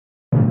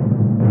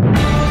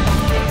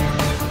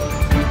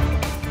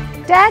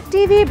Tag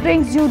TV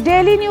brings you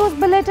daily news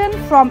bulletin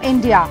from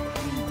India.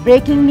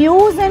 Breaking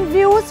news and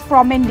views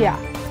from India.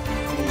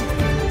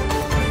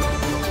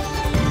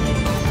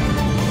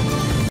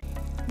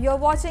 You're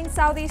watching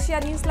South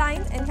Asia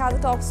Newsline, and here are the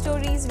top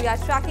stories we are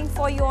tracking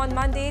for you on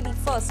Monday, the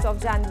 1st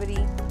of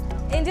January.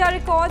 India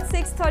records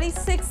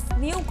 636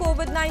 new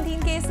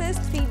COVID-19 cases,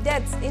 3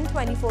 deaths in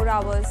 24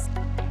 hours.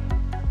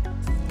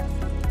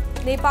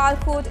 Nepal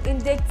court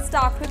indicts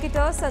star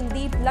cricketer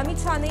Sandeep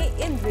Lamichhane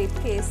in rape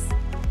case.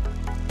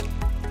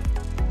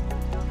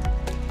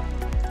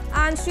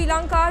 And Sri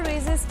Lanka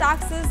raises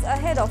taxes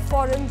ahead of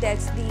foreign debt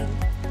deal.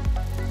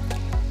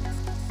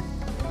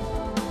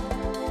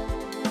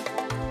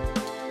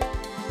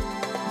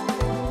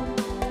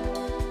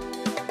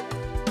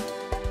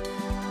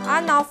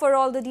 And now for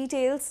all the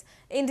details.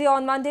 India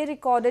on Monday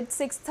recorded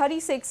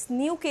 636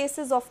 new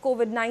cases of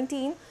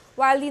COVID-19,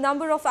 while the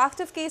number of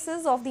active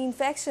cases of the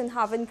infection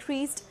have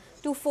increased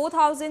to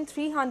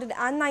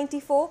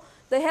 4,394,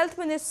 the Health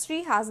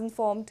Ministry has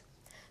informed.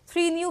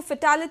 3 new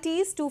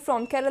fatalities, 2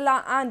 from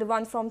Kerala and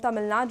 1 from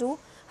Tamil Nadu,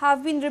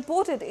 have been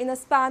reported in a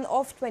span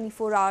of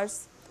 24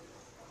 hours.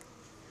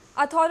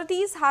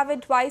 Authorities have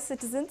advised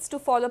citizens to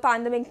follow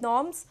pandemic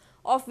norms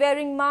of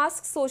wearing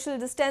masks, social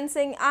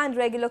distancing and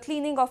regular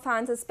cleaning of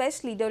hands,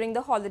 especially during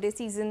the holiday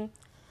season.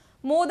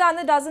 More than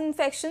a dozen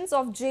infections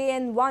of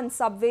JN1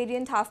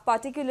 subvariant have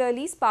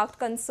particularly sparked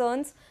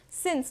concerns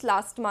since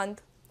last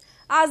month.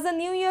 As the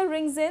new year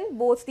rings in,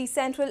 both the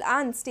central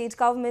and state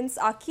governments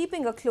are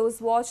keeping a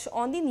close watch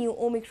on the new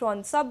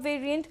Omicron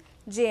subvariant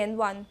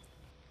JN1.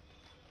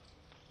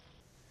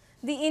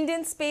 The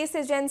Indian Space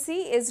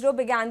Agency ISRO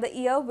began the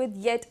year with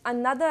yet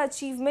another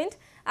achievement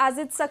as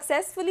it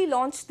successfully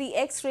launched the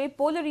X-ray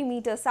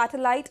polarimeter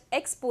satellite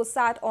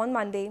XPOSat on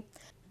Monday.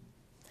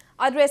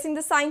 Addressing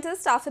the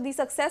scientists after the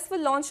successful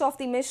launch of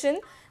the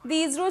mission,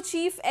 the ISRO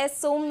chief S.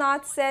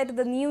 Somnath said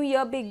the new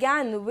year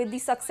began with the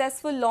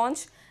successful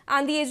launch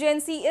and the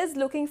agency is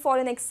looking for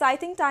an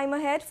exciting time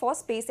ahead for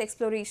space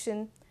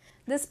exploration.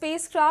 The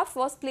spacecraft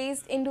was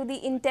placed into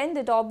the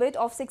intended orbit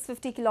of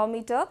 650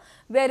 km,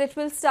 where it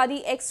will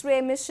study X-ray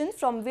emission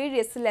from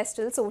various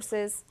celestial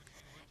sources.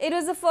 It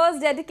is the first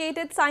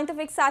dedicated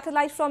scientific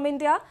satellite from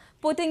India,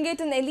 putting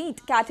it in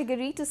elite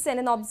category to send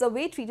an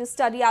observatory to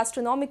study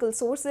astronomical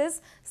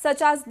sources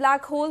such as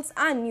black holes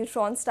and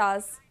neutron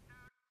stars.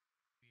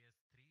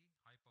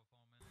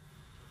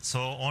 So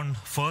on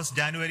 1st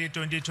January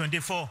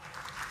 2024,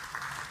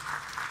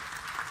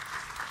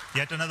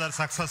 yet another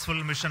successful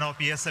mission of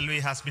PSLV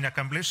has been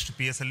accomplished.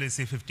 PSLV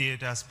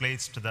C-58 has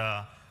placed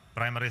the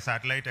primary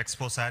satellite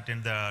XPOSat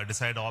in the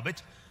desired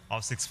orbit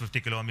of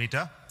 650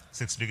 km,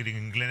 6-degree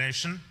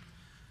inclination,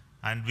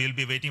 and we'll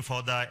be waiting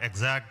for the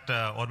exact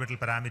orbital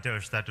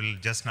parameters that will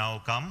just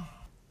now come.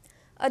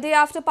 A day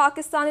after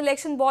Pakistan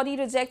election body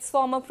rejects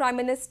former Prime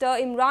Minister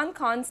Imran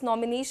Khan's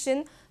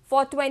nomination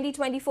for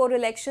 2024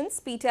 elections,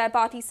 PTI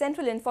Party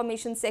Central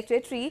Information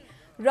Secretary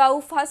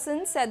Rauf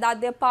Hassan said that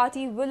their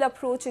party will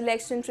approach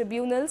election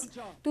tribunals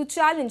to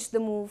challenge the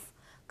move.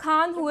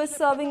 Khan, who is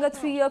serving a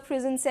 3-year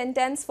prison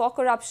sentence for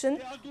corruption,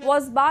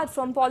 was barred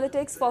from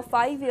politics for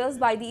 5 years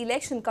by the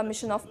Election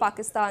Commission of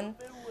Pakistan.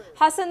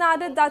 Hassan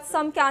added that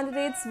some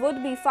candidates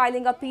would be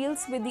filing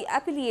appeals with the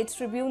appellate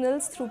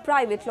tribunals through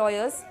private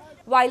lawyers,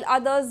 while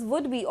others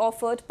would be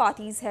offered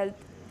parties' help.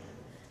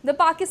 The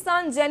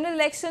Pakistan general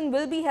election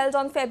will be held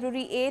on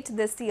February 8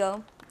 this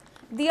year.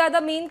 The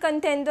other main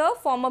contender,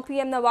 former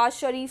PM Nawaz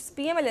Sharif's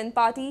PMLN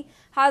party,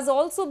 has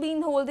also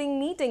been holding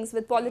meetings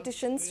with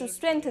politicians to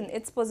strengthen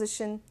its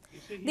position.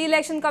 The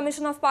Election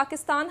Commission of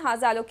Pakistan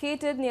has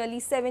allocated nearly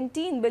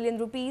 17 billion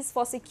rupees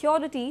for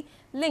security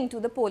linked to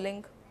the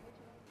polling.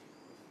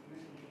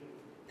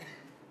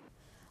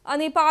 A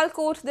Nepal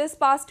court this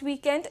past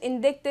weekend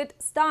indicted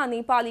star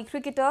Nepali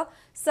cricketer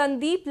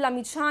Sandeep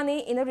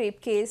Lamichhane in a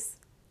rape case.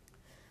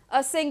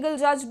 A single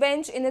judge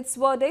bench in its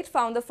verdict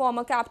found the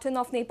former captain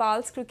of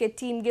Nepal's cricket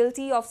team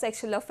guilty of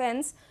sexual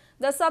offence.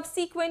 The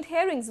subsequent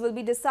hearings will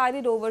be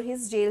decided over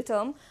his jail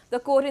term, the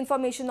court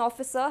information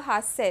officer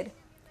has said.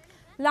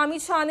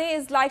 Lamichhane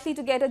is likely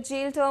to get a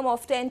jail term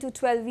of 10 to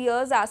 12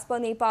 years as per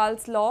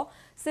Nepal's law,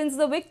 since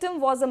the victim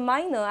was a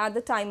minor at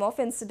the time of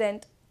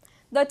incident.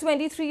 The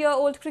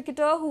 23-year-old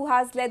cricketer, who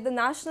has led the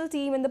national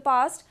team in the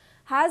past,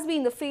 has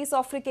been the face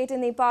of cricket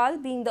in Nepal,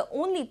 being the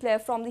only player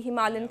from the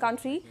Himalayan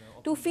country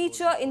to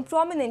feature in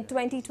prominent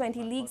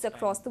 2020 leagues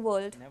across the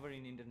world.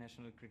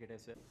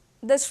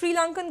 The Sri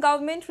Lankan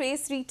government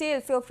raised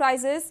retail fuel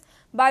prices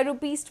by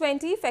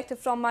 ₹20 effective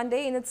from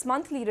Monday in its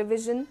monthly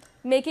revision,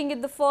 making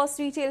it the first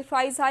retail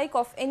price hike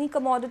of any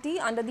commodity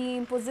under the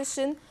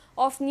imposition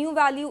of new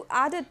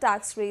value-added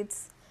tax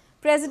rates.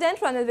 President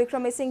Ranil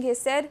Wickremesinghe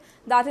said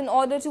that in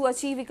order to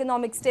achieve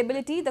economic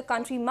stability, the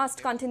country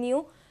must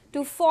continue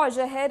to forge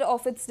ahead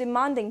of its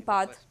demanding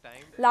path.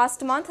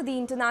 Last month, the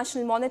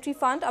International Monetary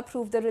Fund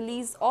approved the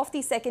release of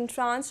the second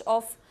tranche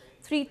of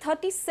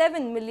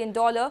 $337 million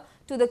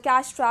to the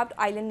cash-strapped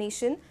island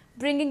nation,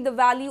 bringing the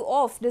value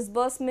of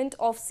disbursement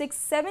of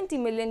 $670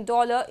 million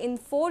in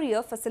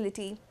 4-year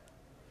facility.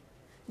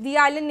 The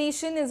island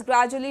nation is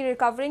gradually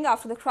recovering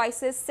after the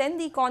crisis sent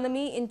the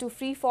economy into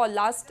free fall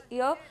last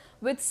year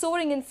with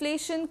soaring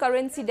inflation,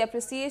 currency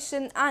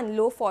depreciation and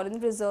low foreign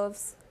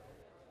reserves.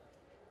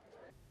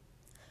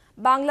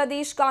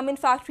 Bangladesh garment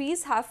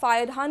factories have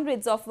fired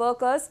hundreds of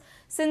workers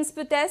since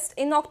protests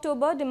in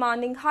October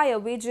demanding higher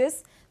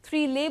wages,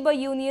 3 labour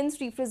unions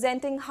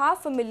representing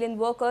 500,000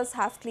 workers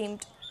have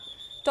claimed.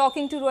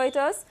 Talking to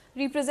Reuters,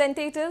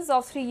 representatives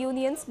of 3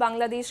 unions,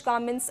 Bangladesh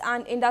Garments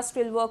and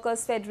Industrial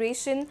Workers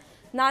Federation,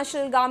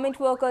 National Garment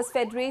Workers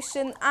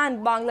Federation and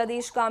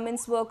Bangladesh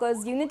Garments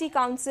Workers Unity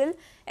Council,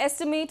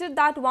 estimated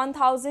that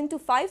 1,000 to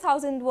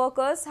 5,000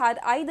 workers had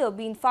either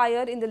been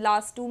fired in the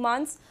last 2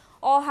 months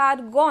or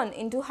had gone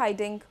into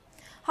hiding.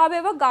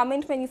 However,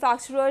 garment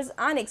manufacturers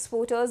and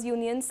exporters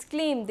unions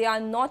claim they are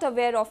not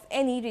aware of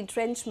any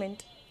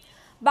retrenchment.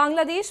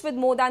 Bangladesh, with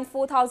more than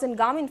 4,000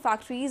 garment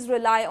factories,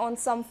 rely on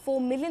some 4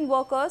 million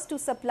workers to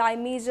supply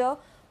major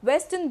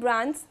Western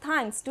brands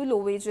thanks to low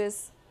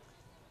wages.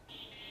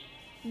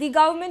 The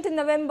government in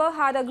November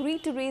had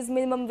agreed to raise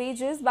minimum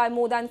wages by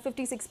more than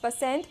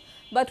 56%,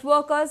 but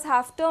workers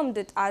have termed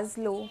it as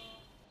low.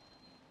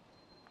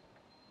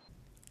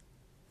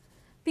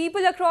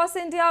 People across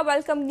India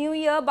welcomed New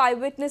Year by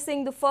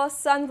witnessing the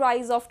first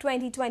sunrise of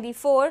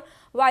 2024,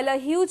 while a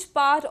huge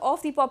part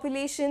of the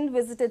population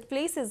visited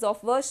places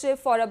of worship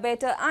for a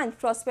better and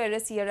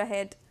prosperous year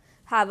ahead.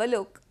 Have a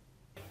look.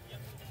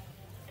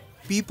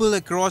 People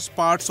across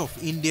parts of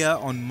India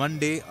on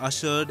Monday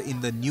ushered in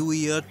the New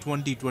Year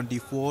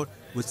 2024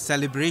 with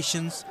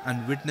celebrations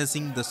and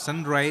witnessing the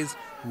sunrise,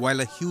 while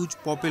a huge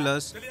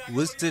populace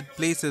visited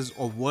places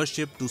of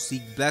worship to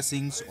seek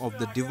blessings of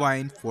the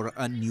divine for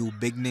a new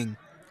beginning.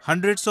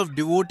 Hundreds of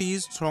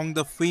devotees thronged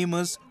the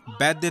famous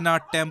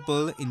Badrinath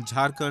temple in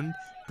Jharkhand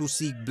to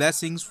seek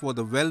blessings for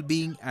the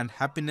well-being and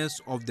happiness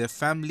of their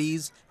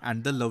families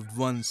and the loved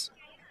ones.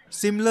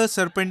 Similar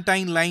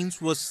serpentine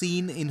lines were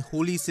seen in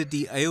holy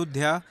city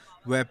Ayodhya,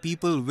 where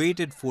people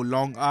waited for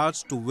long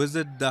hours to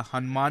visit the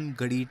Hanuman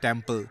Gadi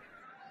temple.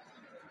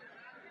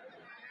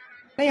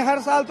 नहीं,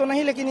 हर साल तो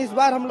नहीं, लेकिन इस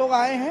बार हम लोग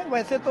आए हैं।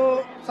 वैसे तो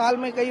साल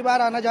में कई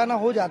बार आना जाना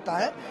हो जाता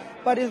है,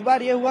 पर इस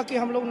बार ये हुआ कि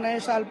हम लोग नए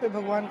साल पे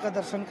भगवान का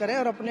दर्शन करें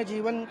और अपने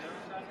जीवन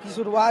की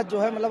शुरुआत जो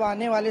है, मतलब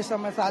आने वाले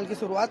समय साल की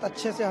शुरुआत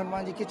अच्छे से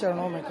हनुमान जी के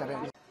चरणों में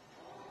करें।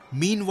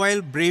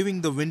 Meanwhile,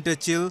 braving the winter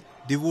chill,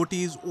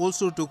 devotees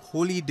also took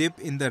holy dip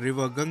in the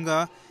river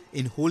Ganga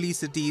in holy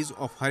cities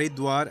of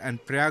Haridwar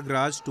and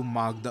Prayagraj to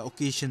mark the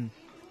occasion.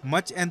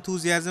 Much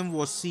enthusiasm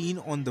was seen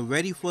on the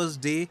very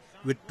first day,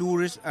 with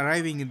tourists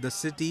arriving in the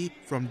city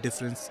from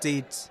different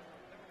states.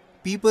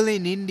 People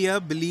in India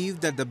believe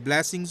that the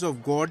blessings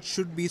of God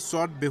should be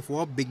sought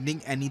before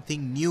beginning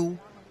anything new,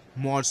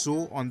 more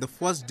so on the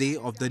first day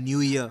of the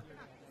new year.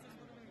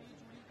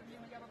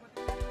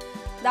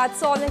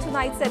 That's all in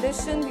tonight's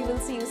edition. We will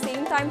see you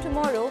same time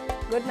tomorrow.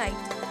 Good night.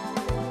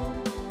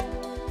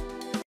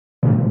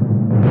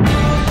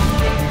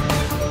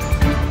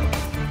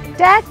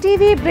 Tag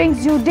TV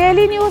brings you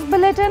daily news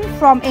bulletin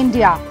from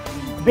India.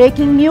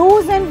 Breaking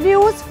news and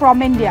views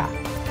from India.